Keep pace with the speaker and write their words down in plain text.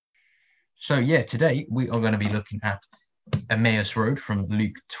So yeah, today we are going to be looking at Emmaus Road from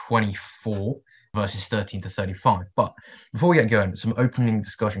Luke 24, verses 13 to 35. But before we get going, some opening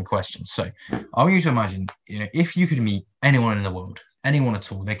discussion questions. So I want you to imagine, if you could meet anyone in the world, anyone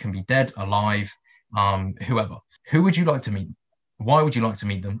at all, they can be dead, alive, whoever. Who would you like to meet? Why would you like to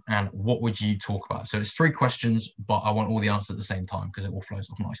meet them? And what would you talk about? So it's three questions, but I want all the answers at the same time because it all flows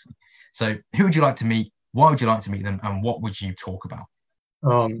off nicely. So who would you like to meet? Why would you like to meet them? And what would you talk about?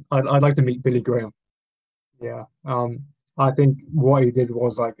 I'd like to meet Billy Graham. Yeah. I think what he did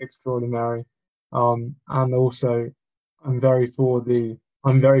was like extraordinary. And also I'm very for the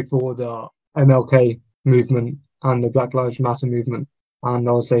MLK movement and the Black Lives Matter movement. And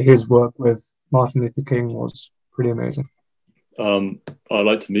I would say his work with Martin Luther King was pretty amazing. I'd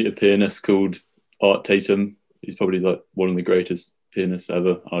like to meet a pianist called Art Tatum. He's probably like one of the greatest pianists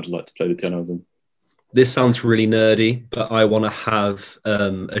ever. I'd like to play the piano with him. This sounds really nerdy, but I want to have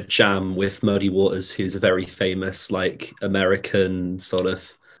a jam with Muddy Waters, who's a very famous, like, American sort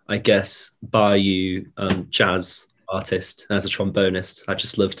of, I guess, Bayou jazz artist. As a trombonist, I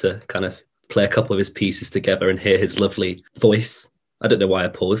just love to kind of play a couple of his pieces together and hear his lovely voice. I don't know why I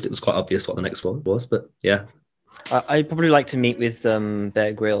paused. It was quite obvious what the next one was, but yeah. I'd probably like to meet with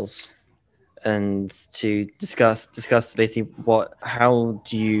Bear Grylls and to discuss basically how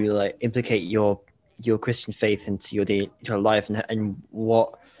do you like implicate your Christian faith into your life, and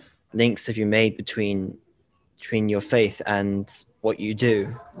what links have you made between your faith and what you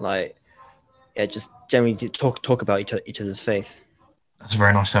do? Like, yeah, just generally talk about each other's faith. That's a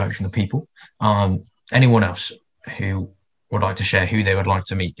very nice selection of people. Anyone else who would like to share who they would like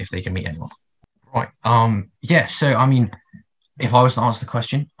to meet if they can meet anyone? Right. Yeah. So, I mean, if I was to answer the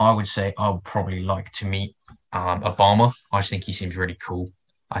question, I would say I would probably like to meet Obama. I just think he seems really cool.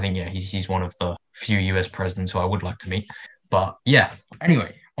 I think, yeah, he's one of the few US presidents who I would like to meet. But yeah,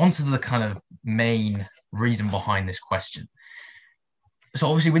 anyway, onto the kind of main reason behind this question. So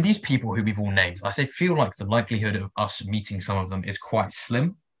obviously with these people who we've all named, I feel like the likelihood of us meeting some of them is quite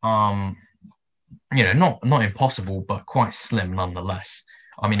slim. Not impossible, but quite slim nonetheless.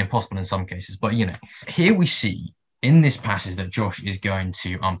 I mean, impossible in some cases, but here we see in this passage that Josh is going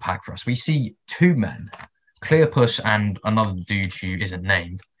to unpack for us, we see two men, Cleopas and another dude who isn't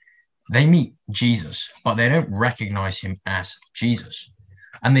named. They meet Jesus, but they don't recognize him as Jesus.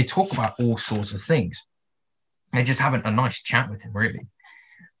 And they talk about all sorts of things. They just having a nice chat with him, really.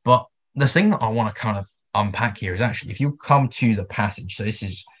 But the thing that I want to kind of unpack here is actually, if you come to the passage, so this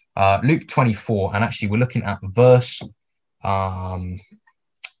is Luke 24, and actually we're looking at verse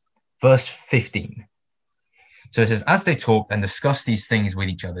 15. So it says, as they talked and discussed these things with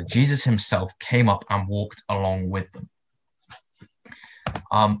each other, Jesus himself came up and walked along with them.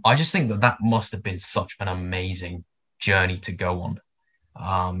 I just think that must have been such an amazing journey to go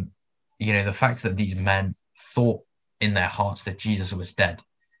on. The fact that these men thought in their hearts that Jesus was dead,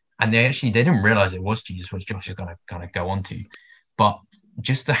 and they didn't realize it was Jesus, which Josh is going to kind of go on to. But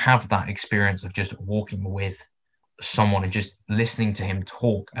just to have that experience of just walking with someone and just listening to him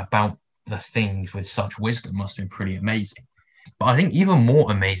talk about the things with such wisdom must have been pretty amazing. But I think even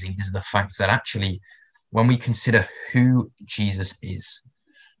more amazing is the fact that actually, when we consider who Jesus is,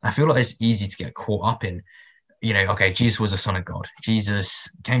 I feel like it's easy to get caught up in, okay, Jesus was the Son of God. Jesus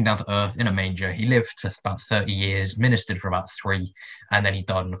came down to earth in a manger. He lived for about 30 years, ministered for about 3, and then he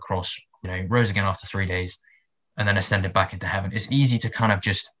died on the cross, rose again after 3 days, and then ascended back into heaven. It's easy to kind of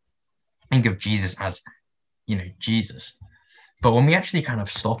just think of Jesus as, Jesus. But when we actually kind of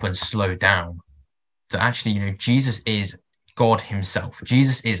stop and slow down, that actually, Jesus is God himself.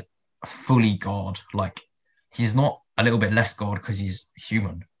 Jesus is fully God. Like, he's not a little bit less God because he's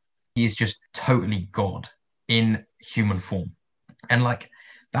human. He is just totally God in human form. And like,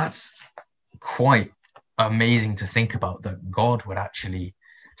 that's quite amazing to think about, that God would actually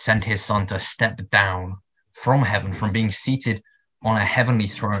send his son to step down from heaven, from being seated on a heavenly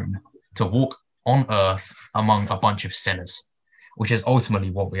throne, to walk on earth among a bunch of sinners, which is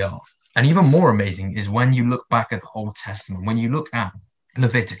ultimately what we are. And even more amazing is when you look back at the Old Testament, when you look at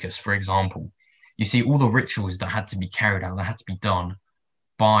Leviticus, for example, you see all the rituals that had to be carried out, that had to be done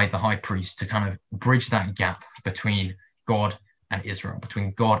by the high priest to kind of bridge that gap between God and Israel,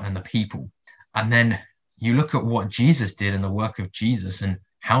 between God and the people. And then you look at what Jesus did and the work of Jesus and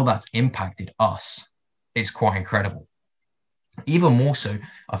how that's impacted us. It's quite incredible. Even more so,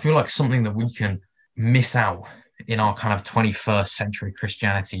 I feel like something that we can miss out in our kind of 21st century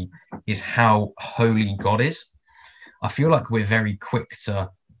Christianity is how holy God is. I feel like we're very quick to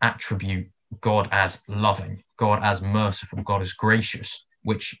attribute God as loving, God as merciful, God as gracious,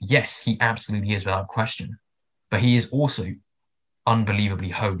 which, yes, he absolutely is without question. But he is also unbelievably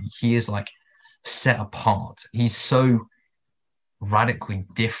holy. He is like set apart. He's so radically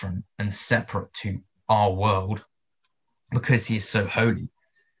different and separate to our world because he is so holy.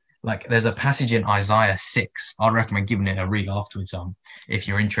 Like there's a passage in Isaiah 6, I'd recommend giving it a read afterwards, if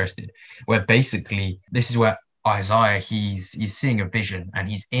you're interested, where basically this is where Isaiah, he's seeing a vision and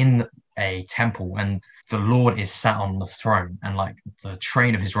he's in a temple and the Lord is sat on the throne and like the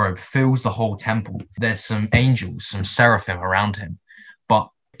train of his robe fills the whole temple. There's some angels, some seraphim around him, but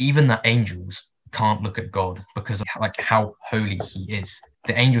even the angels can't look at God because of like how holy he is.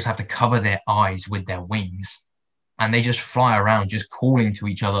 The angels have to cover their eyes with their wings and they just fly around just calling to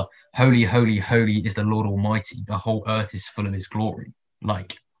each other, holy, holy, holy is the Lord Almighty. The whole earth is full of his glory.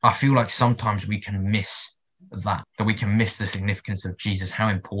 Like, I feel like sometimes we can miss that we can miss the significance of Jesus, how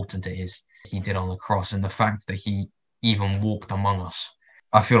important it is he did on the cross, and the fact that he even walked among us.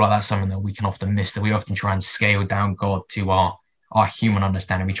 I feel like that's something that we can often miss, that we often try and scale down God to our human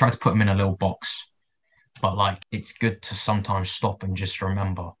understanding. We try to put him in a little box, but like it's good to sometimes stop and just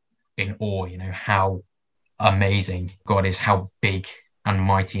remember in awe, you know, how amazing God is, how big and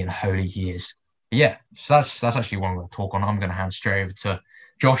mighty and holy he is. But yeah, so that's actually what I'm going to talk on. I'm going to hand straight over to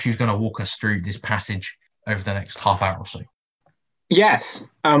Josh, who's going to walk us through this passage over the next half hour or so. Yes.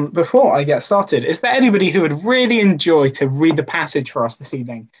 Before I get started, is there anybody who would really enjoy to read the passage for us this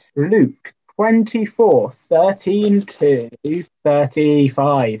evening? Luke 24, 13 to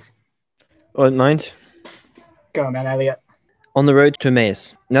 35. Won't mind. Go on then, Elliot. On the road to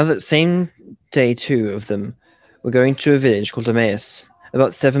Emmaus. Now that same day, two of them were going to a village called Emmaus,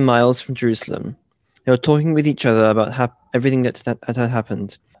 about 7 miles from Jerusalem. They were talking with each other about everything that had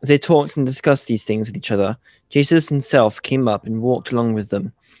happened. As they talked and discussed these things with each other, Jesus himself came up and walked along with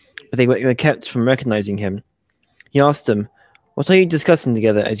them, but they were kept from recognizing him. He asked them, "What are you discussing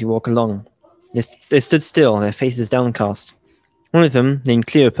together as you walk along?" They stood still, their faces downcast. One of them, named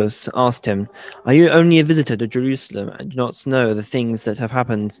Cleopas, asked him, "Are you only a visitor to Jerusalem and do not know the things that have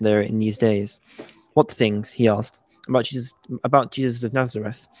happened there in these days?" "What things?" he asked. About Jesus of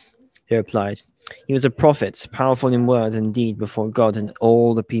Nazareth," he replied. "He was a prophet, powerful in word and deed before God and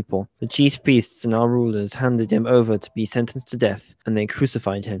all the people. The chief priests and our rulers handed him over to be sentenced to death, and they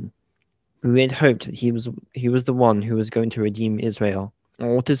crucified him. We had hoped that he was the one who was going to redeem Israel.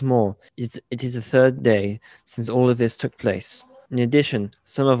 And what is more, it is the third day since all of this took place. In addition,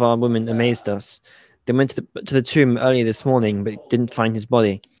 some of our women amazed us. They went to the tomb early this morning, but didn't find his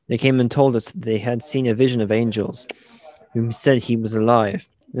body. They came and told us that they had seen a vision of angels, who said he was alive.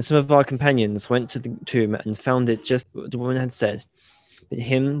 And some of our companions went to the tomb and found it just what the woman had said, but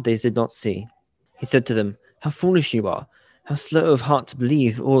him they did not see." He said to them, "How foolish you are! How slow of heart to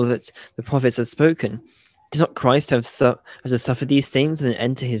believe all that the prophets have spoken! Did not Christ have to suffer these things and then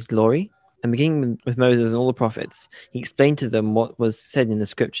enter his glory?" And beginning with Moses and all the prophets, he explained to them what was said in the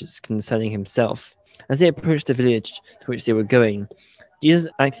scriptures concerning himself. As they approached the village to which they were going,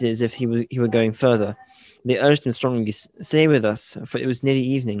 Jesus acted as if he were going further. They urged him strongly, "Stay with us," for it was nearly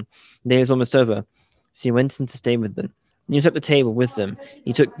evening. The day was almost over. So he went in to stay with them. When he was at the table with them,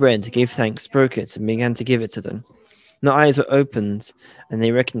 he took bread, gave thanks, broke it, and began to give it to them. And their eyes were opened, and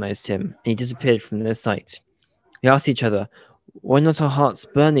they recognized him, and he disappeared from their sight. They asked each other, "Were not our hearts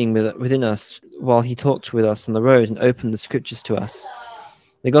burning within us while he talked with us on the road and opened the scriptures to us?"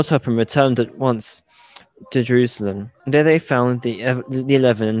 They got up and returned at once to Jerusalem. There they found the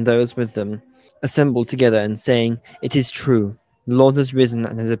 11 and those with them assembled together and saying, "It is true, the Lord has risen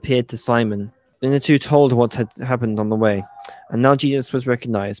and has appeared to Simon." Then the two told what had happened on the way, and now Jesus was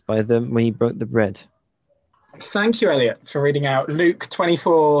recognized by them when he broke the bread. Thank you, Elliot, for reading out Luke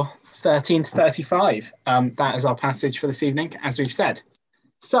 24, 13 to 35. That is our passage for this evening, as we've said.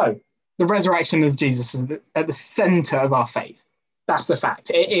 So, the resurrection of Jesus is at the center of our faith. That's a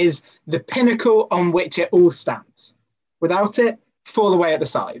fact. It is the pinnacle on which it all stands. Without it, fall away at the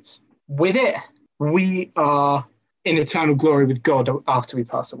sides. With it, we are in eternal glory with God after we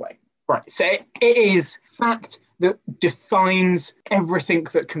pass away. Right, so it is fact that defines everything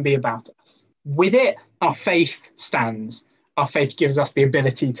that can be about us. With it, our faith stands. Our faith gives us the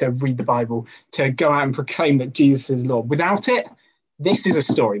ability to read the Bible, to go out and proclaim that Jesus is Lord. Without it, this is a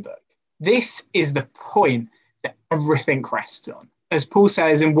storybook. This is the point that everything rests on. As Paul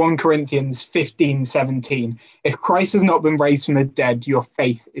says in 1 Corinthians 15:17, "If Christ has not been raised from the dead, your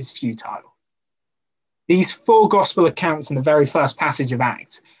faith is futile." These 4 gospel accounts in the very first passage of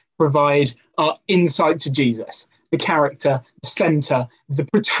Acts provide our insight to Jesus, the character, the center, the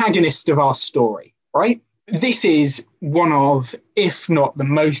protagonist of our story, right? This is one of, if not the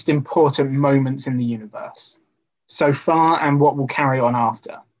most important moments in the universe so far and what will carry on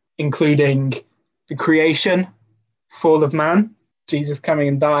after, including the creation, fall of man, Jesus coming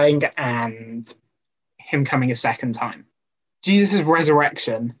and dying, and him coming a second time. Jesus'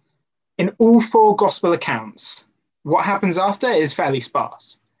 resurrection, in all four gospel accounts, what happens after is fairly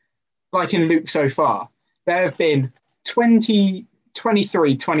sparse. Like in Luke so far, there have been 20,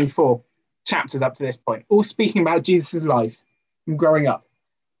 23, 24 chapters up to this point, all speaking about Jesus' life and growing up.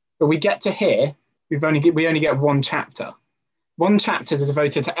 But we get to here, we only get one chapter. One chapter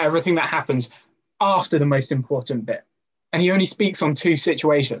devoted to everything that happens after the most important bit. And he only speaks on two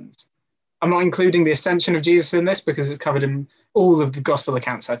situations. I'm not including the ascension of Jesus in this because it's covered in all of the gospel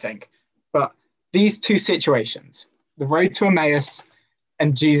accounts, I think. But these two situations, the road to Emmaus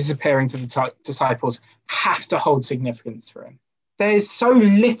and Jesus appearing to the disciples, have to hold significance for him. There's so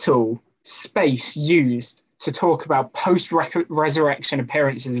little space used to talk about post-resurrection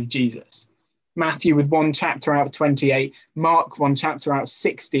appearances of Jesus. Matthew with 1 chapter out of 28, Mark 1 chapter out of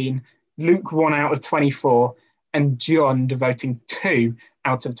 16, Luke 1 out of 24, and John devoting 2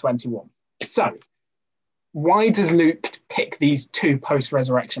 out of 21. So, why does Luke pick these two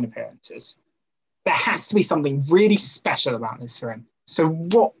post-resurrection appearances? There has to be something really special about this for him. So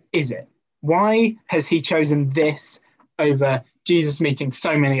what is it? Why has he chosen this over Jesus meeting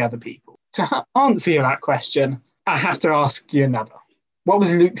so many other people? To answer that question, I have to ask you another. What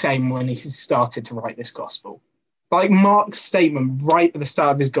was Luke's aim when he started to write this gospel? Like Mark's statement right at the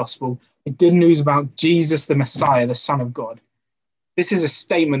start of his gospel, the good news about Jesus, the Messiah, the Son of God. This is a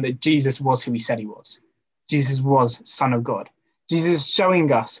statement that Jesus was who he said he was. Jesus was Son of God. Jesus is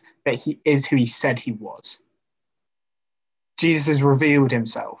showing us that he is who he said he was. Jesus has revealed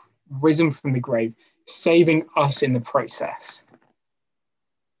himself, risen from the grave, saving us in the process.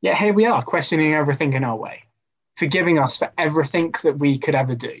 Yet here we are, questioning everything in our way, forgiving us for everything that we could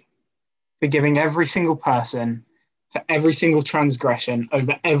ever do, forgiving every single person for every single transgression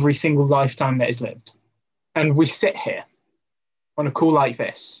over every single lifetime that is lived. And we sit here on a call like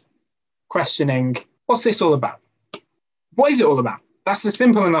this, questioning, what's this all about? What is it all about? That's a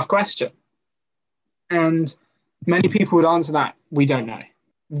simple enough question. And many people would answer that, we don't know.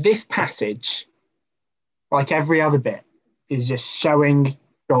 This passage, like every other bit, is just showing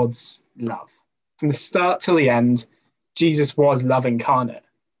God's love. From the start till the end, Jesus was love incarnate.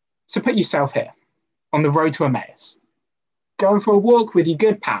 So put yourself here, on the road to Emmaus, going for a walk with your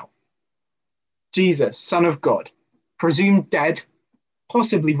good pal. Jesus, Son of God, presumed dead,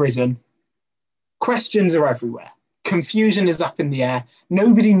 possibly risen. Questions are everywhere. Confusion is up in the air.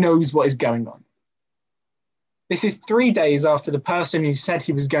 Nobody knows what is going on. This is 3 days after the person who said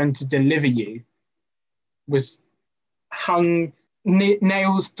he was going to deliver you was hung,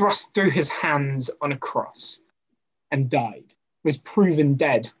 nails thrust through his hands on a cross and died, was proven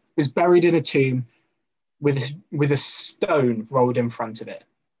dead, was buried in a tomb with a stone rolled in front of it.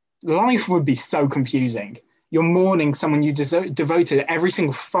 Life would be so confusing. You're mourning someone you devoted every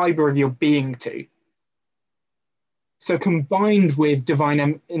single fiber of your being to. So combined with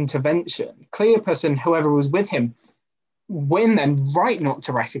divine intervention, Cleopas and whoever was with him were in their right not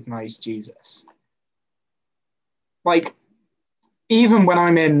to recognize Jesus. Like, even when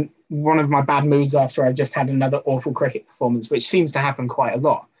I'm in one of my bad moods after I've just had another awful cricket performance, which seems to happen quite a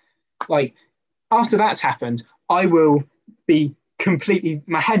lot, like, after that's happened, I will be completely,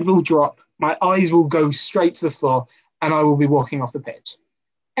 my head will drop, my eyes will go straight to the floor, and I will be walking off the pitch.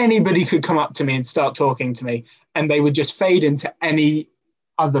 Anybody could come up to me and start talking to me, and they would just fade into any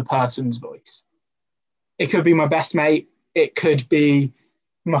other person's voice. It could be my best mate. It could be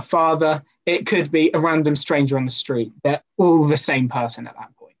my father. It could be a random stranger on the street. They're all the same person at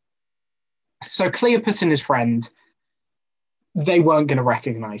that point. So Cleopas and his friend, they weren't going to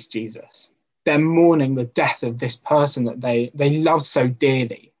recognize Jesus. They're mourning the death of this person that they loved so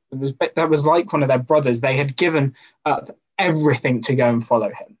dearly. That was like one of their brothers. They had given up everything to go and follow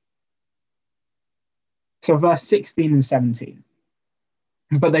him. So verse 16 and 17.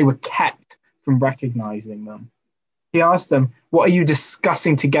 But they were kept from recognizing them. He asked them, what are you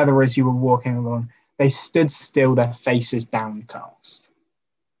discussing together as you were walking along? They stood still, their faces downcast.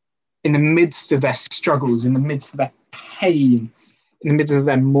 In the midst of their struggles, in the midst of their pain, in the midst of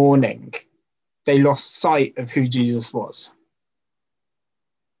their mourning, they lost sight of who Jesus was.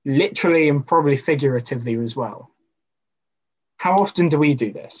 Literally and probably figuratively as well. How often do we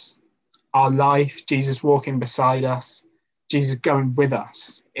do this? Our life, Jesus walking beside us, Jesus going with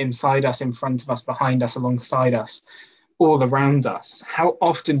us, inside us, in front of us, behind us, alongside us, all around us. How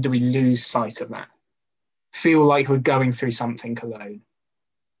often do we lose sight of that? Feel like we're going through something alone.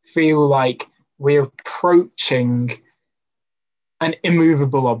 Feel like we're approaching an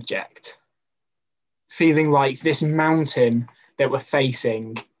immovable object. Feeling like this mountain that we're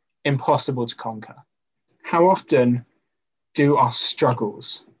facing, impossible to conquer. How often do our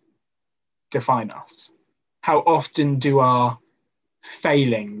struggles define us? How often do our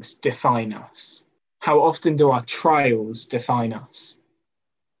failings define us? How often do our trials define us?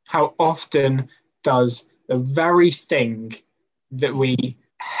 How often does the very thing that we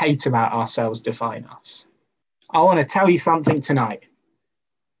hate about ourselves define us? I want to tell you something tonight.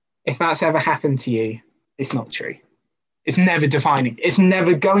 If that's ever happened to you, it's not true. It's never defining. It's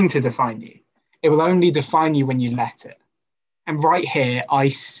never going to define you. It will only define you when you let it. And right here, I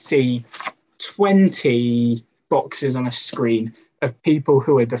see 20 boxes on a screen of people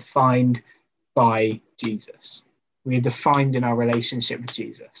who are defined by Jesus. We are defined in our relationship with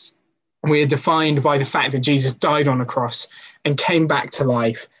Jesus. And we are defined by the fact that Jesus died on a cross and came back to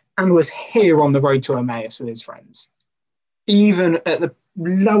life and was here on the road to Emmaus with his friends. Even at the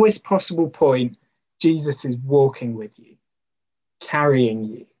lowest possible point, Jesus is walking with you, carrying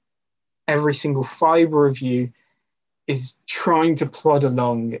you. Every single fiber of you is trying to plod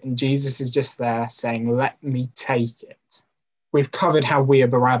along, and Jesus is just there saying, let me take it. We've covered how we are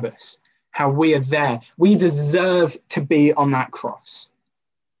Barabbas, how we are there. We deserve to be on that cross.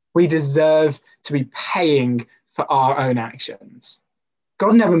 We deserve to be paying for our own actions.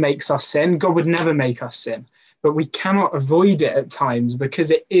 God never makes us sin. God would never make us sin, but we cannot avoid it at times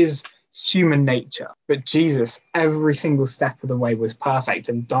because it is human nature. But Jesus, every single step of the way, was perfect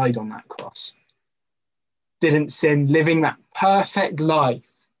and died on that cross. Didn't sin, living that perfect life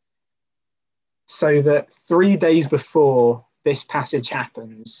so that 3 days before this passage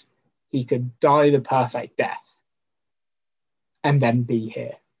happens, he could die the perfect death and then be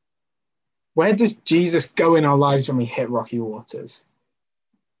here. Where does Jesus go in our lives when we hit rocky waters?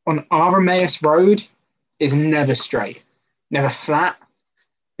 On our Emmaus road is never straight, never flat.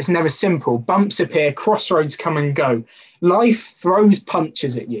 It's never simple. Bumps appear, crossroads come and go. Life throws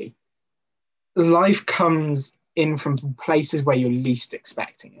punches at you. Life comes in from places where you're least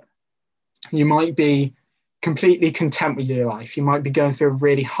expecting it. You might be completely content with your life. You might be going through a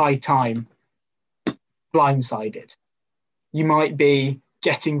really high time, blindsided. You might be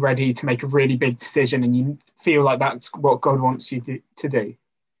getting ready to make a really big decision and you feel like that's what God wants you to do.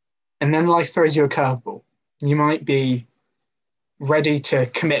 And then life throws you a curveball. You might be ready to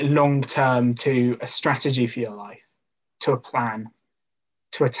commit long term to a strategy for your life, to a plan,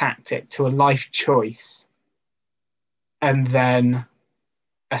 to a tactic, to a life choice. And then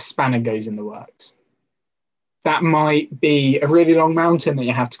a spanner goes in the works. That might be a really long mountain that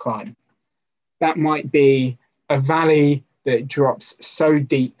you have to climb. That might be a valley that drops so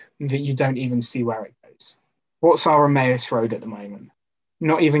deep that you don't even see where it goes. What's our Emmaus road at the moment?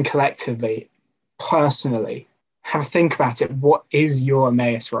 Not even collectively, personally. Have a think about it. What is your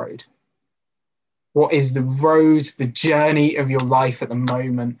Emmaus road? What is the road, the journey of your life at the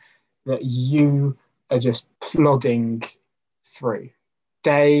moment that you are just plodding through?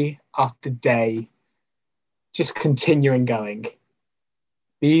 Day after day, just continuing going.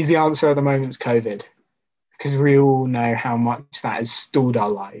 The easy answer at the moment is COVID, because we all know how much that has stalled our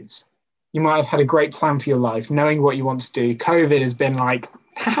lives. You might have had a great plan for your life, knowing what you want to do. COVID has been like,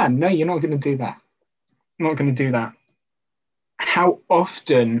 no, you're not going to do that. I'm not going to do that. How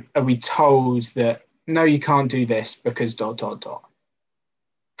often are we told that, no, you can't do this because ...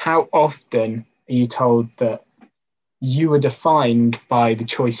 How often are you told that you are defined by the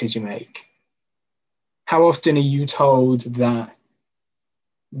choices you make? How often are you told that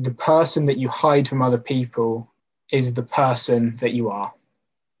the person that you hide from other people is the person that you are?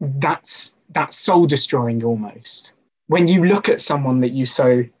 That's soul destroying almost. When you look at someone that you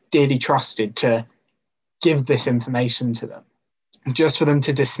so dearly trusted to give this information to them, just for them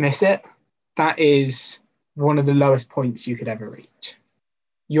to dismiss it, that is one of the lowest points you could ever reach.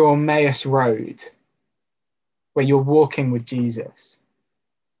 Your Emmaus road, where you're walking with Jesus,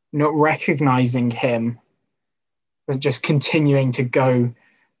 not recognizing him, but just continuing to go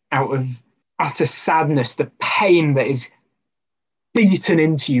out of utter sadness, the pain that is beaten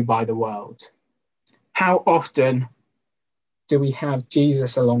into you by the world. How often do we have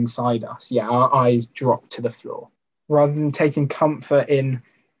Jesus alongside us? Yeah, our eyes drop to the floor. Rather than taking comfort in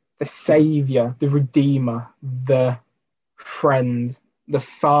the Saviour, the Redeemer, the friend, the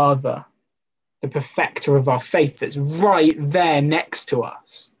Father, the perfecter of our faith that's right there next to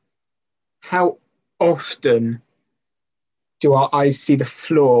us. How often do our eyes see the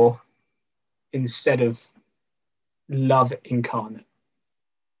floor instead of love incarnate?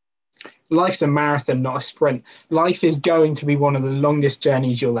 Life's a marathon, not a sprint. Life is going to be one of the longest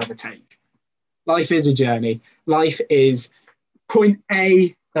journeys you'll ever take. Life is a journey. Life is point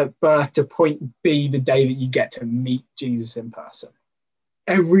A at birth to point B the day that you get to meet Jesus in person.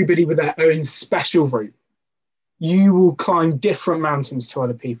 Everybody with their own special route. You will climb different mountains to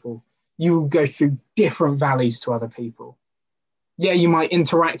other people. You will go through different valleys to other people. Yeah, you might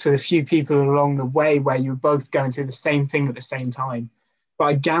interact with a few people along the way where you're both going through the same thing at the same time. But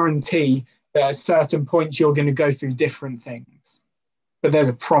I guarantee that at certain points you're going to go through different things. But there's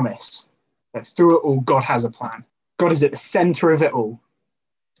a promise that through it all, God has a plan. God is at the center of it all.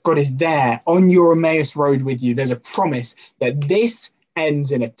 God is there on your Emmaus road with you. There's a promise that this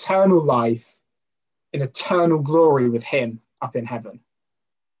ends in eternal life, in eternal glory with him up in heaven.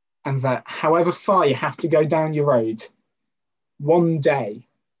 And that however far you have to go down your road, one day,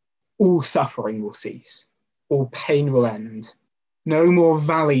 all suffering will cease, all pain will end. No more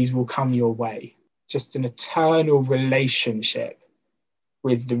valleys will come your way, just an eternal relationship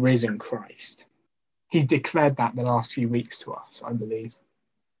with the risen Christ. He's declared that the last few weeks to us, I believe.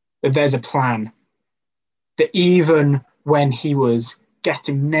 That there's a plan. That even when he was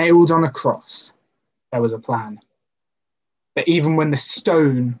getting nailed on a cross, there was a plan. That even when the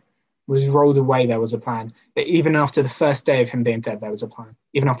stone was rolled away, there was a plan. That even after the first day of him being dead, there was a plan.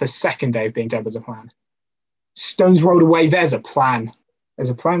 Even after the second day of being dead was a plan. Stones rolled away, there's a plan. There's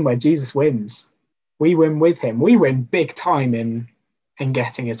a plan where Jesus wins. We win with him. We win big time in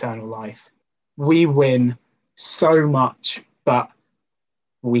getting eternal life. We win so much, but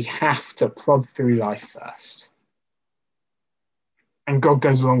we have to plod through life first. And God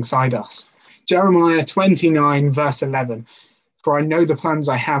goes alongside us. Jeremiah 29, verse 11. For I know the plans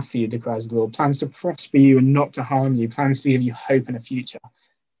I have for you, declares the Lord, plans to prosper you and not to harm you, plans to give you hope and a future.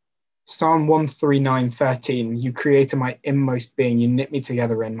 Psalm 139:13. You created my inmost being, you knit me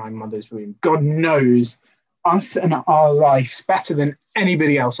together in my mother's womb. God knows us and our lives better than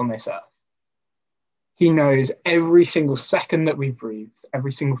anybody else on this earth. He knows every single second that we've breathed,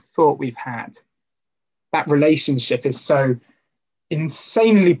 every single thought we've had. That relationship is so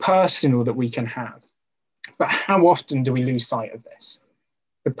insanely personal that we can have. But how often do we lose sight of this?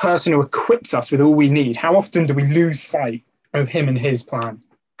 The person who equips us with all we need, how often do we lose sight of him and his plan?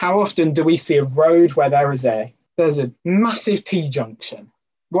 How often do we see a road where there's a massive T-junction?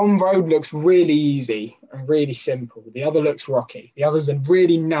 One road looks really easy and really simple. The other looks rocky. The other's a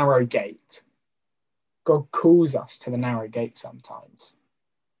really narrow gate. God calls us to the narrow gate sometimes.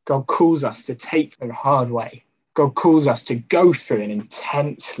 God calls us to take the hard way. God calls us to go through an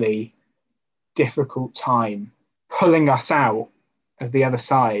intensely difficult time, pulling us out of the other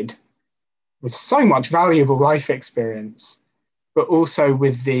side with so much valuable life experience, but also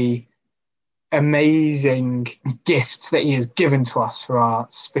with the amazing gifts that he has given to us for our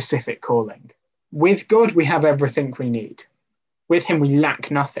specific calling. With God, we have everything we need. With him, we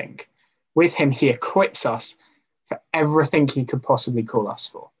lack nothing. With him, he equips us for everything he could possibly call us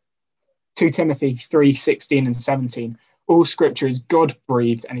for. 2 Timothy 3:16 and 17. All scripture is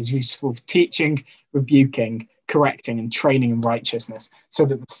God-breathed and is useful for teaching, rebuking, correcting, and training in righteousness, so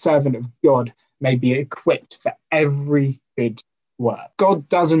that the servant of God may be equipped for every good work. God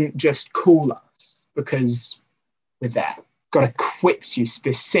doesn't just call us because we're there. God equips you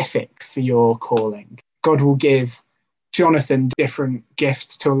specific for your calling. God will give Jonathan different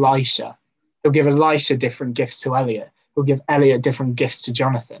gifts to Elisha. He'll give Elisha different gifts to Elliot. He'll give Elliot different gifts to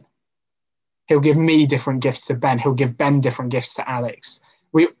Jonathan. He'll give me different gifts to Ben. He'll give Ben different gifts to Alex.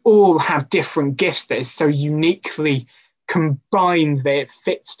 We all have different gifts that is so uniquely combined that it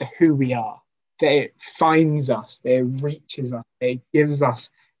fits to who we are, that it finds us, that it reaches us, that it gives us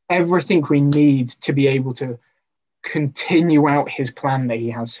everything we need to be able to continue out his plan that he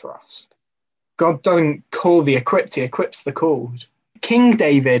has for us. God doesn't call the equipped, he equips the called. King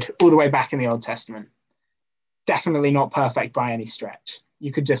David, all the way back in the Old Testament, definitely not perfect by any stretch.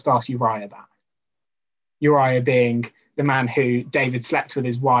 You could just ask Uriah that. Uriah being the man who David slept with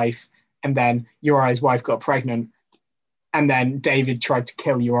his wife, and then Uriah's wife got pregnant, and then David tried to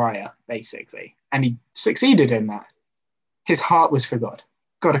kill Uriah, basically. And he succeeded in that. His heart was for God.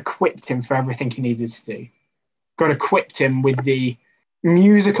 God equipped him for everything he needed to do. God equipped him with the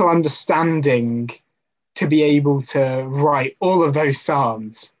musical understanding to be able to write all of those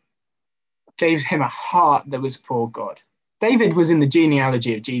psalms. Gave him a heart that was for God. David was in the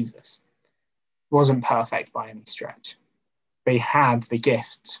genealogy of Jesus. Wasn't perfect by any stretch, but he had the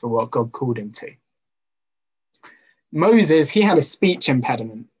gifts for what God called him to. Moses, he had a speech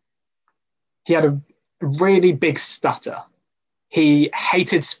impediment. He had a really big stutter. He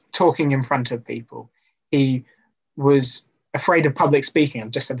hated talking in front of people. He was afraid of public speaking.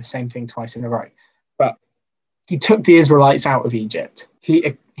 I've just said the same thing twice in a row. But he took the Israelites out of Egypt.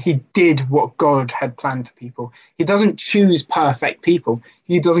 He did what God had planned for people. He doesn't choose perfect people.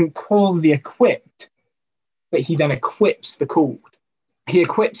 He doesn't call the equipped, but he then equips the called. He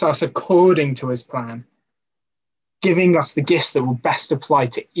equips us according to his plan. giving us the gifts that will best apply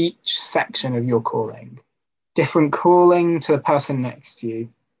to each section of your calling. Different calling to the person next to you.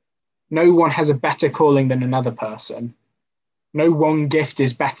 No one has a better calling than another person. No one gift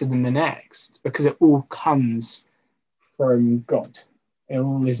is better than the next because it all comes from God. It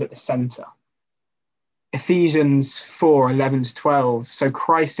all is at the center. Ephesians 4:11-12. So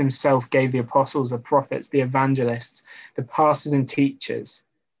Christ himself gave the apostles, the prophets, the evangelists, the pastors and teachers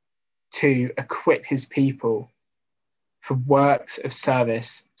to equip his people for works of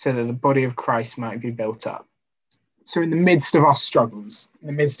service so that the body of Christ might be built up. So in the midst of our struggles, in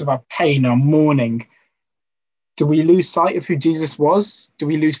the midst of our pain, our mourning, do we lose sight of who Jesus was? Do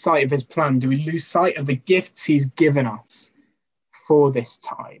we lose sight of his plan? Do we lose sight of the gifts he's given us for this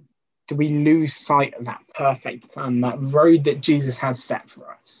time? Do we lose sight of that perfect plan, that road that Jesus has set for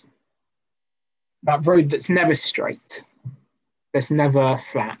us? That road that's never straight, that's never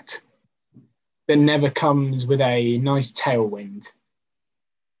flat, that never comes with a nice tailwind?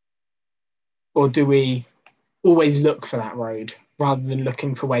 Or do we always look for that road rather than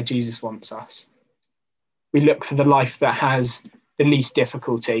looking for where Jesus wants us? We look for the life that has the least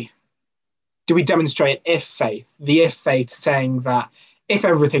difficulty. Do we demonstrate if faith? The if faith saying that if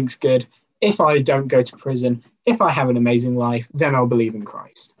everything's good, if I don't go to prison, if I have an amazing life, then I'll believe in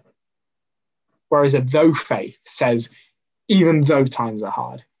Christ. Whereas a though faith says, even though times are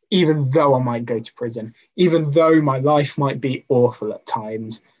hard, even though I might go to prison, even though my life might be awful at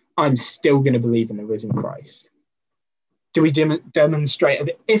times, I'm still going to believe in the risen Christ. Do we demonstrate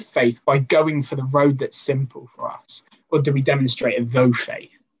an if faith by going for the road that's simple for us? Or do we demonstrate a though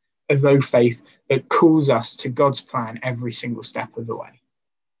faith that calls us to God's plan every single step of the way?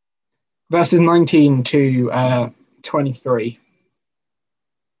 Verses 19-23.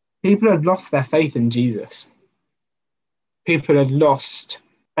 People had lost their faith in Jesus. People had lost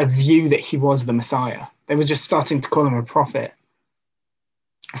a view that he was the Messiah. They were just starting to call him a prophet,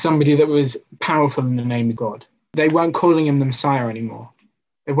 somebody that was powerful in the name of God. They weren't calling him the Messiah anymore.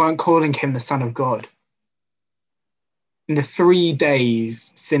 They weren't calling him the Son of God. In the 3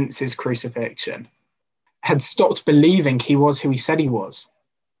 days since his crucifixion, had stopped believing he was who he said he was.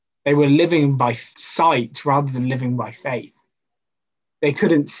 They were living by sight rather than living by faith. They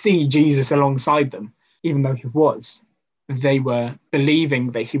couldn't see Jesus alongside them, even though he was. They were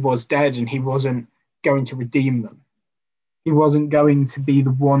believing that he was dead and he wasn't going to redeem them. He wasn't going to be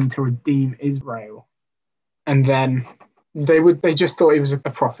the one to redeem Israel. And then they just thought he was a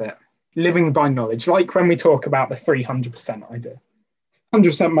prophet, living by knowledge, like when we talk about the 300% idea.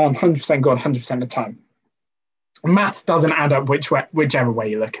 100% man, 100% God, 100% of the time. Maths doesn't add up whichever way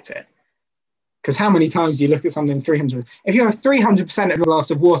you look at it. Because how many times do you look at something 300? If you have 300% of a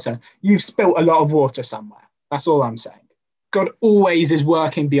glass of water, you've spilt a lot of water somewhere. That's all I'm saying. God always is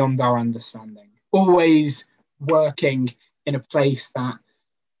working beyond our understanding, always working in a place that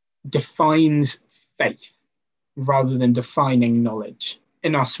defines faith rather than defining knowledge.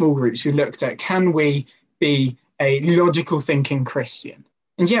 In our small groups, we looked at, can we be a logical thinking Christian?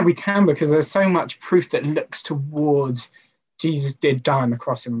 And yeah, we can, because there's so much proof that looks towards Jesus did die on the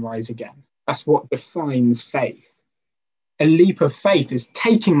cross and rise again. That's what defines faith. A leap of faith is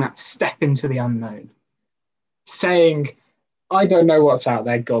taking that step into the unknown, saying, I don't know what's out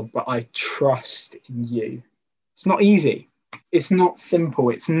there, God, but I trust in you. It's not easy. It's not simple.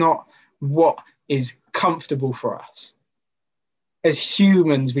 It's not what is comfortable for us. As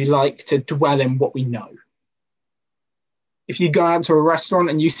humans, we like to dwell in what we know. If you go out to a restaurant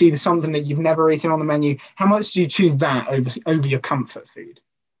and you see something that you've never eaten on the menu, how much do you choose that over your comfort food?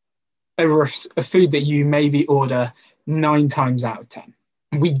 Over a food that you maybe order 9 times out of 10.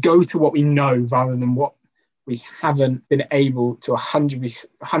 We go to what we know rather than what we haven't been able to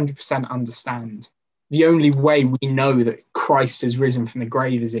 100% understand. The only way we know that Christ has risen from the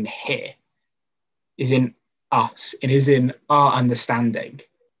grave is in here, is in us, it is in our understanding.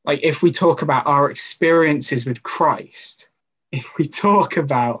 Like if we talk about our experiences with Christ, if we talk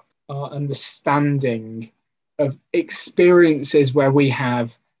about our understanding of experiences where we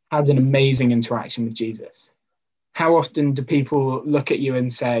have had an amazing interaction with Jesus, how often do people look at you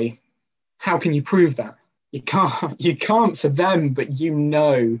and say, how can you prove that? You can't for them, but you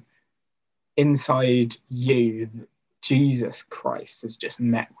know inside you that Jesus Christ has just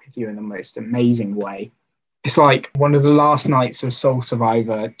met with you in the most amazing way. It's like one of the last nights of Soul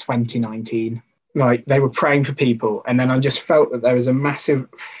Survivor 2019. Like they were praying for people, and then I just felt that there was a massive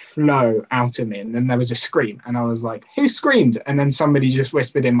flow out of me, and then there was a scream, and I was like, who screamed? And then somebody just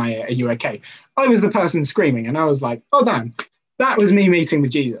whispered in my ear, are you okay? I was the person screaming, and I was like, oh damn, that was me meeting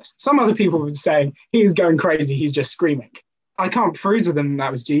with Jesus. Some other people would say, he's going crazy, he's just screaming. I can't prove to them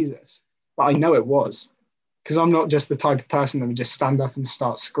that was Jesus, but I know it was. because I'm not just the type of person that would just stand up and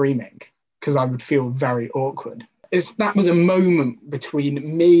start screaming, because I would feel very awkward. That was a moment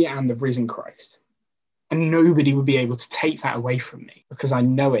between me and the risen Christ. And nobody would be able to take that away from me because I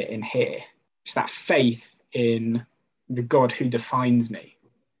know it in here. It's that faith in the God who defines me,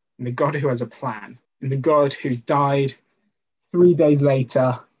 and the God who has a plan, and the God who died 3 days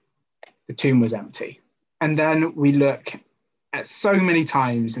later, the tomb was empty. And then we look at so many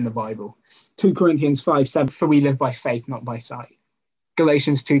times in the Bible, 2 Corinthians 5:7, for we live by faith, not by sight.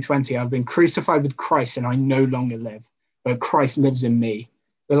 Galatians 2:20, I've been crucified with Christ and I no longer live, but Christ lives in me.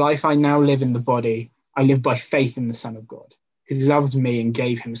 The life I now live in the body, I live by faith in the Son of God, who loved me and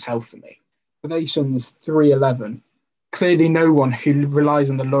gave himself for me. Galatians 3:11, clearly no one who relies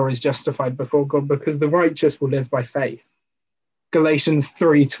on the law is justified before God because the righteous will live by faith. Galatians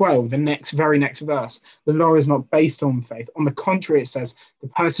 3:12, the very next verse, the law is not based on faith. On the contrary, it says, the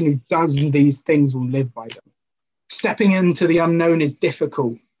person who does these things will live by them. Stepping into the unknown is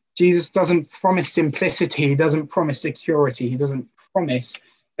difficult. Jesus doesn't promise simplicity. He doesn't promise security. He doesn't promise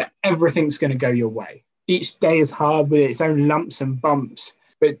that everything's going to go your way. Each day is hard with its own lumps and bumps,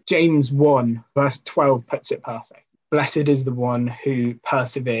 but James 1 verse 12 puts it perfect. Blessed is the one who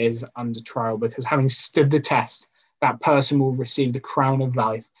perseveres under trial, because having stood the test, that person will receive the crown of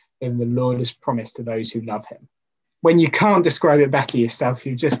life that the Lord has promised to those who love him. When you can't describe it better yourself,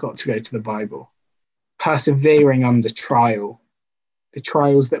 you've just got to go to the Bible. Persevering under trial, the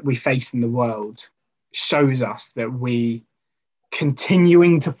trials that we face in the world, shows us that we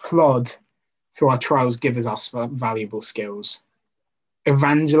continuing to plod through our trials gives us valuable skills.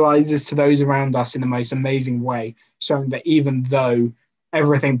 Evangelizes to those around us in the most amazing way, showing that even though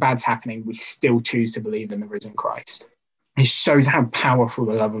everything bad's happening, we still choose to believe in the risen Christ. It shows how powerful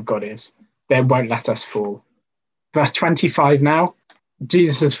the love of God is. They won't let us fall. Verse 25 now,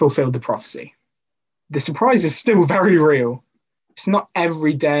 Jesus has fulfilled the prophecy. The surprise is still very real. It's not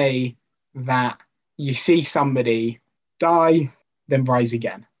every day that you see somebody die, then rise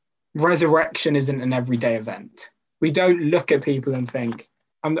again. Resurrection isn't an everyday event. We don't look at people and think,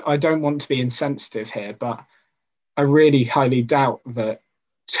 I don't want to be insensitive here, but I really highly doubt that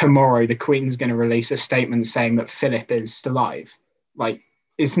tomorrow the Queen's going to release a statement saying that Philip is alive. Like,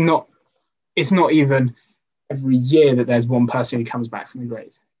 it's not even every year that there's one person who comes back from the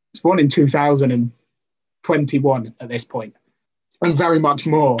grave. It's one in 2021 at this point, and very much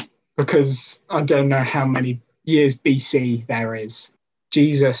more, because I don't know how many years BC there is.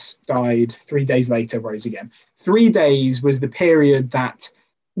 Jesus died, 3 days later, rose again. 3 days was the period that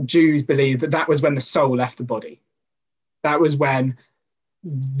Jews believed that was when the soul left the body. That was when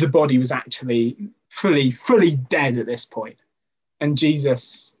the body was actually fully dead at this point. And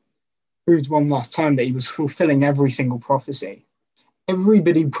Jesus proved one last time that he was fulfilling every single prophecy.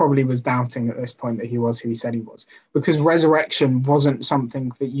 Everybody probably was doubting at this point that he was who he said he was, because resurrection wasn't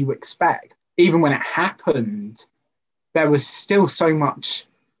something that you expect. Even when it happened, there was so much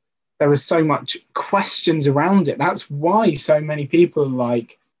questions around it. That's why so many people are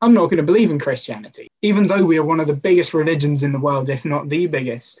like, I'm not going to believe in Christianity. Even though we are one of the biggest religions in the world, if not the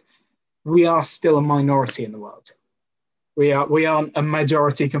biggest, we are still a minority in the world. We aren't a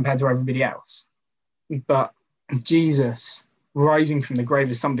majority compared to everybody else. But Jesus rising from the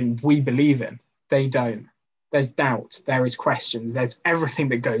grave is something we believe in. They don't. There's doubt. There is questions. There's everything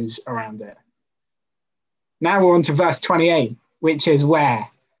that goes around it. Now we're on to verse 28, which is where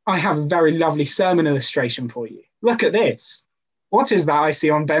I have a very lovely sermon illustration for you. Look at this. What is that I see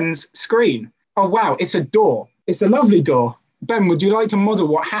on Ben's screen? Oh, wow, it's a door. It's a lovely door. Ben, would you like to model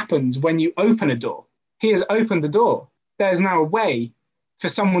what happens when you open a door? He has opened the door. There's now a way for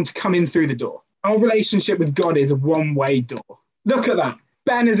someone to come in through the door. Our relationship with God is a one-way door. Look at that.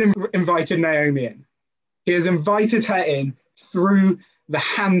 Ben has invited Naomi in. He has invited her in through the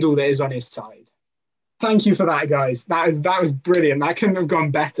handle that is on his side. Thank you for that, guys. That was brilliant. That couldn't have gone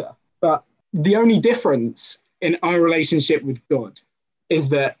better. But the only difference in our relationship with God is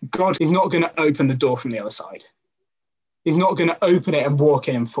that God is not going to open the door from the other side. He's not going to open it and walk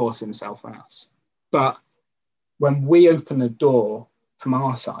in and force himself on us. But when we open the door from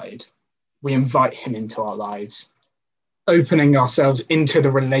our side, we invite him into our lives, opening ourselves into the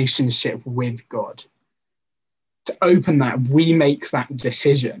relationship with God. To open that, we make that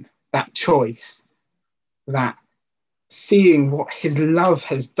decision, that choice, that seeing what his love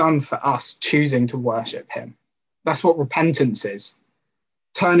has done for us, choosing to worship him. That's what repentance is.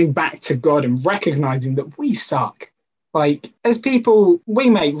 Turning back to God and recognizing that we suck. Like, as people, we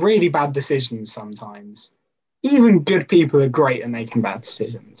make really bad decisions sometimes. Even good people are great at making bad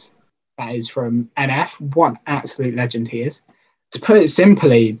decisions. That is from NF. What absolute legend he is. To put it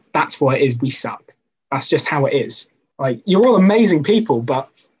simply, that's what it is. We suck. That's just how it is. Like, you're all amazing people, but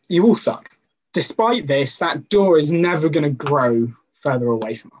you all suck. Despite this, that door is never going to grow further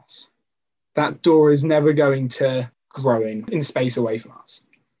away from us. That door is never going to grow in space away from us.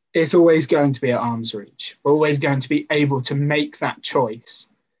 It's always going to be at arm's reach. We're always going to be able to make that choice.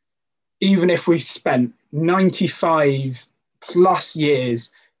 Even if we've spent 95 plus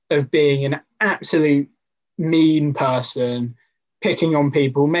years of being an absolute mean person, picking on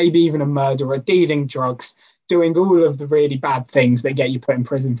people, maybe even a murderer, dealing drugs, doing all of the really bad things that get you put in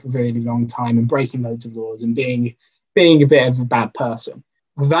prison for a really long time and breaking loads of laws and being a bit of a bad person.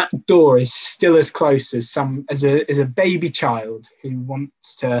 That door is still as close as a baby child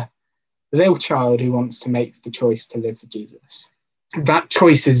a little child who wants to make the choice to live for Jesus. That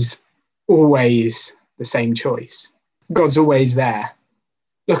choice is always the same choice. God's always there.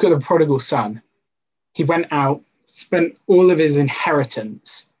 Look at the prodigal son. He went out, spent all of his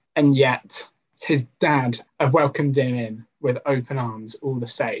inheritance, and yet his dad had welcomed him in with open arms all the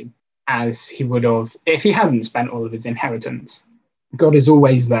same as he would have if he hadn't spent all of his inheritance. God is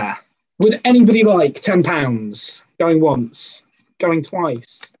always there. Would anybody like £10? Going once, going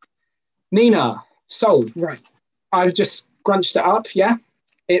twice. Nina, sold. Right. I've just scrunched it up, yeah?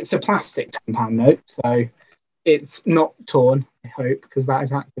 It's a plastic £10 note, so it's not torn, I hope, because that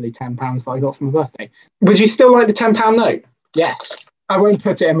is actually £10 that I got for my birthday. Would you still like the £10 note? Yes. I won't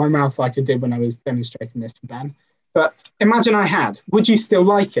put it in my mouth like I did when I was demonstrating this to Ben, but imagine I had. Would you still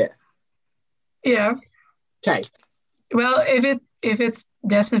like it? Yeah. Okay. Well, if it's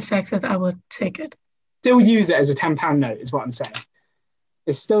disinfected, I would take it. Still use it as a £10 note is what I'm saying.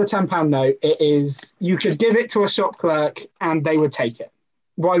 It's still a £10 note. It is. You could give it to a shop clerk and they would take it.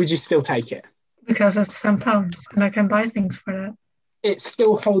 Why would you still take it? Because it's £10 and I can buy things for that. It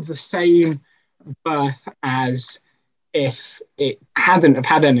still holds the same worth as if it hadn't have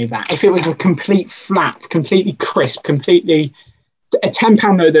had any of that. If it was a complete flat, completely crisp, completely a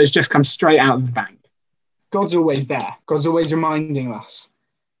 £10 note that has just come straight out of the bank. God's always there. God's always reminding us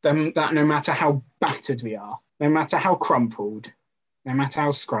that no matter how battered we are, no matter how crumpled, no matter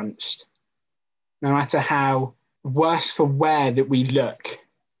how scrunched, no matter how worse for wear that we look,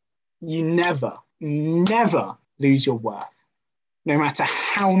 you never lose your worth. No matter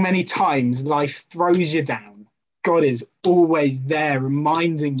how many times life throws you down, God is always there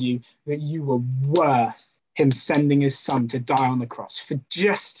reminding you that you were worth him sending his son to die on the cross for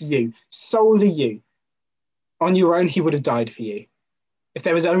just you, solely you. On your own, he would have died for you. If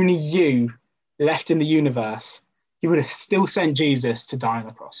there was only you left in the universe, he would have still sent Jesus to die on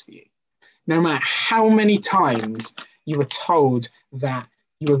the cross for you. No matter how many times you were told that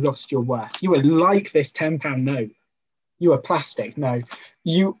you have lost your worth. You are like this £10 note. You are plastic. No,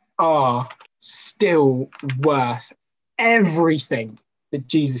 you are still worth everything that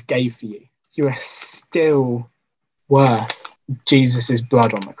Jesus gave for you. You are still worth Jesus's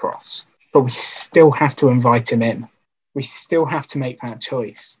blood on the cross. But we still have to invite him in. We still have to make that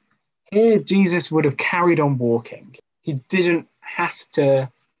choice. Here, Jesus would have carried on walking. He didn't have to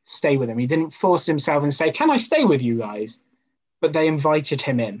stay with them. He didn't force himself and say, "Can I stay with you guys?" But they invited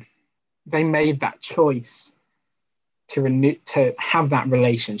him in. They made that choice to have that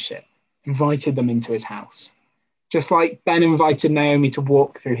relationship, invited them into his house. Just like Ben invited Naomi to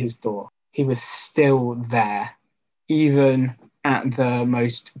walk through his door, he was still there, even at the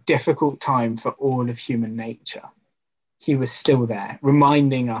most difficult time for all of human nature. He was still there,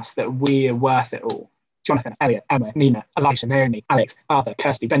 reminding us that we are worth it all. Jonathan, Elliot, Emma, Nina, Elisha, Naomi, Alex, Arthur,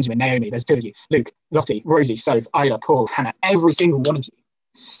 Kirsty, Benjamin, Naomi, there's two of you, Luke, Lottie, Rosie, Soph, Isla, Paul, Hannah, every single one of you,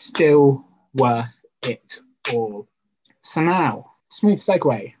 still worth it all. So now, smooth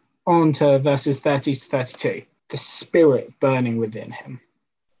segue on to verses 30 to 32, the spirit burning within him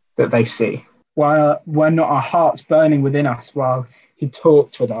that they see. Were not our hearts burning within us while he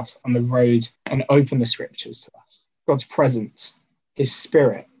talked with us on the road and opened the scriptures to us? God's presence, his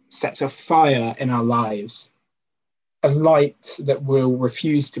spirit, sets a fire in our lives, a light that will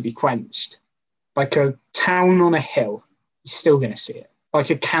refuse to be quenched. Like a town on a hill, you're still going to see it. Like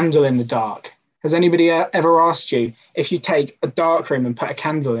a candle in the dark. Has anybody ever asked you, if you take a dark room and put a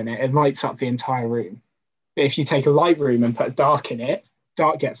candle in it, it lights up the entire room? But if you take a light room and put a dark in it,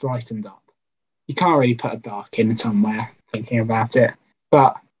 dark gets lightened up. You can't really put a dark in somewhere, thinking about it,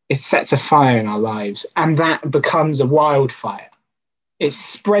 but it sets a fire in our lives, and that becomes a wildfire. It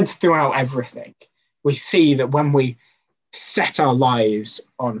spreads throughout everything. We see that when we set our lives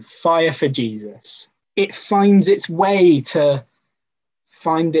on fire for Jesus, it finds its way to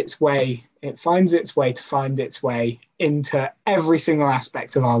find its way. It finds its way to find its way into every single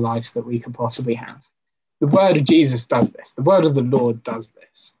aspect of our lives that we could possibly have. The word of Jesus does this. The word of the Lord does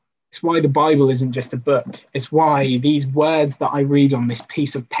this. It's why the Bible isn't just a book. It's why these words that I read on this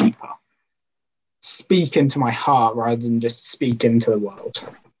piece of paper speak into my heart rather than just speak into the world.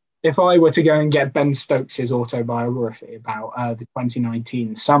 If I were to go and get Ben Stokes' autobiography about the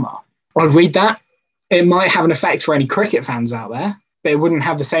 2019 summer, I'd read that. It might have an effect for any cricket fans out there, but it wouldn't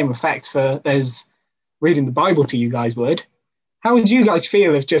have the same effect as reading the Bible to you guys would. How would you guys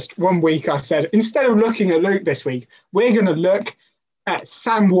feel if just one week I said, instead of looking at Luke this week, we're going to look at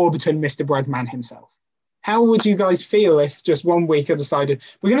Sam Warburton, Mr. Breadman himself? How would you guys feel if just one week I decided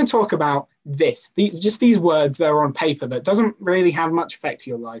we're going to talk about these words that are on paper that doesn't really have much effect to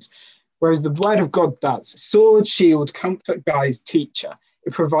your lives, whereas the word of God does. Sword, shield, comfort, guide, teacher.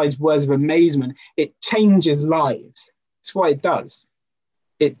 It provides words of amazement. It changes lives. That's what it does.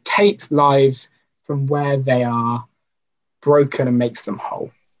 It takes lives from where they are broken and makes them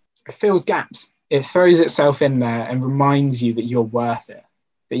whole. It fills gaps. It throws itself in there and reminds you that you're worth it,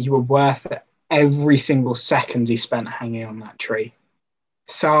 that you were worth it every single second you spent hanging on that tree.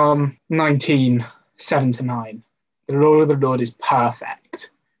 Psalm 19, 7-9. The law of the Lord is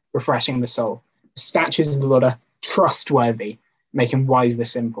perfect, refreshing the soul. The statutes of the Lord are trustworthy, making wise the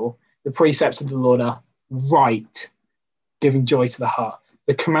simple. The precepts of the Lord are right, giving joy to the heart.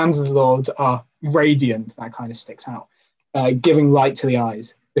 The commands of the Lord are radiant, that kind of sticks out, giving light to the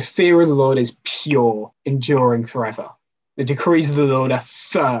eyes. The fear of the Lord is pure, enduring forever. The decrees of the Lord are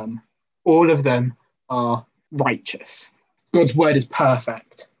firm. All of them are righteous. God's word is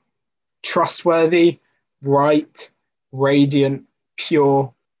perfect, trustworthy, right, radiant,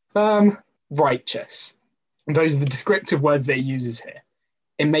 pure, firm, righteous. And those are the descriptive words that it uses here.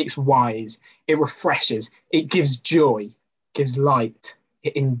 It makes wise, it refreshes, it gives joy, gives light,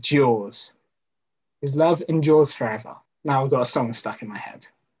 it endures. His love endures forever. Now I've got a song stuck in my head,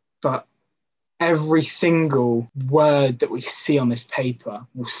 but every single word that we see on this paper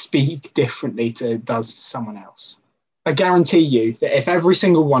will speak differently to it does to someone else. I guarantee you that if every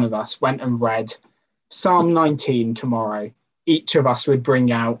single one of us went and read Psalm 19 tomorrow, each of us would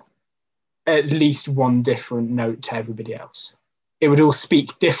bring out at least one different note to everybody else. It would all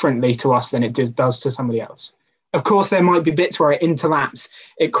speak differently to us than it does to somebody else. Of course, there might be bits where it interlaps,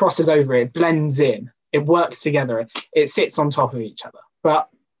 it crosses over, it blends in, it works together, it sits on top of each other. But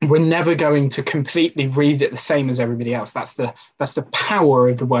we're never going to completely read it the same as everybody else. That's the power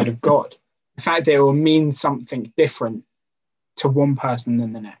of the word of God. The fact that it will mean something different to one person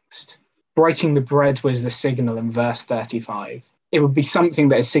than the next. Breaking the bread was the signal in verse 35. It would be something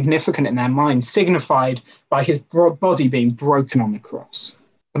that is significant in their mind, signified by his body being broken on the cross.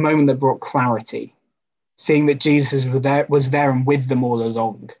 A moment that brought clarity, seeing that Jesus was there and with them all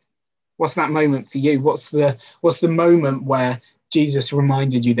along. What's that moment for you? What's the moment where Jesus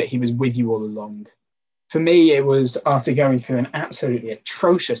reminded you that he was with you all along? For me, it was after going through an absolutely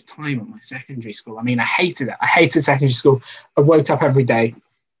atrocious time at my secondary school. I mean, I hated it. I hated secondary school. I woke up every day,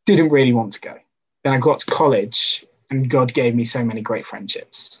 didn't really want to go. Then I got to college and God gave me so many great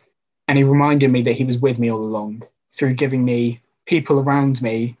friendships. And he reminded me that he was with me all along through giving me people around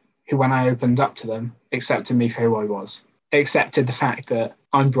me who, when I opened up to them, accepted me for who I was. Accepted the fact that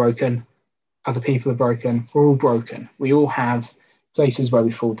I'm broken, other people are broken, we're all broken. We all have places where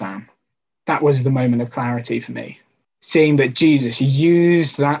we fall down. That was the moment of clarity for me. Seeing that Jesus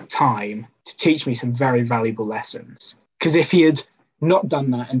used that time to teach me some very valuable lessons. Because if he had not done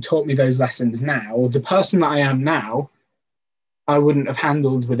that and taught me those lessons now, the person that I am now, I wouldn't have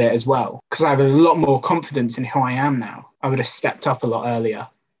handled with it as well. Because I have a lot more confidence in who I am now. I would have stepped up a lot earlier.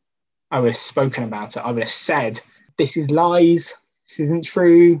 I would have spoken about it. I would have said, this is lies, this isn't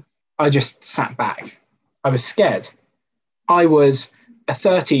true. I just sat back. I was scared. I was a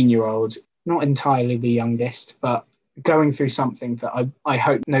 13-year-old, not entirely the youngest, but going through something that I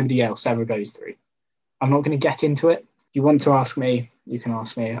hope nobody else ever goes through. I'm not going to get into it. If you want to ask me, you can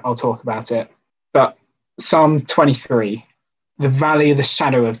ask me. I'll talk about it. But Psalm 23, the valley of the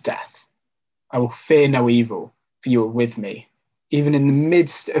shadow of death, I will fear no evil, for you are with me. Even in the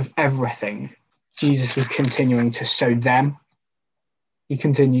midst of everything, Jesus was continuing to show them. He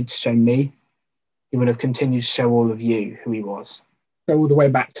continued to show me. He would have continued to show all of you who he was. Go all the way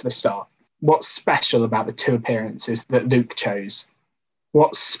back to the start. What's special about the two appearances that Luke chose?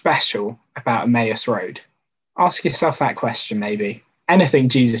 What's special about Emmaus Road? Ask yourself that question, maybe. Anything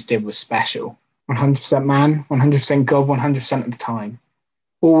Jesus did was special. 100% man, 100% God, 100% of the time.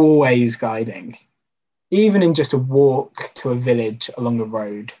 Always guiding. Even in just a walk to a village along a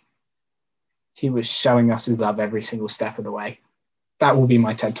road, he was showing us his love every single step of the way. That will be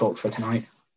my TED Talk for tonight.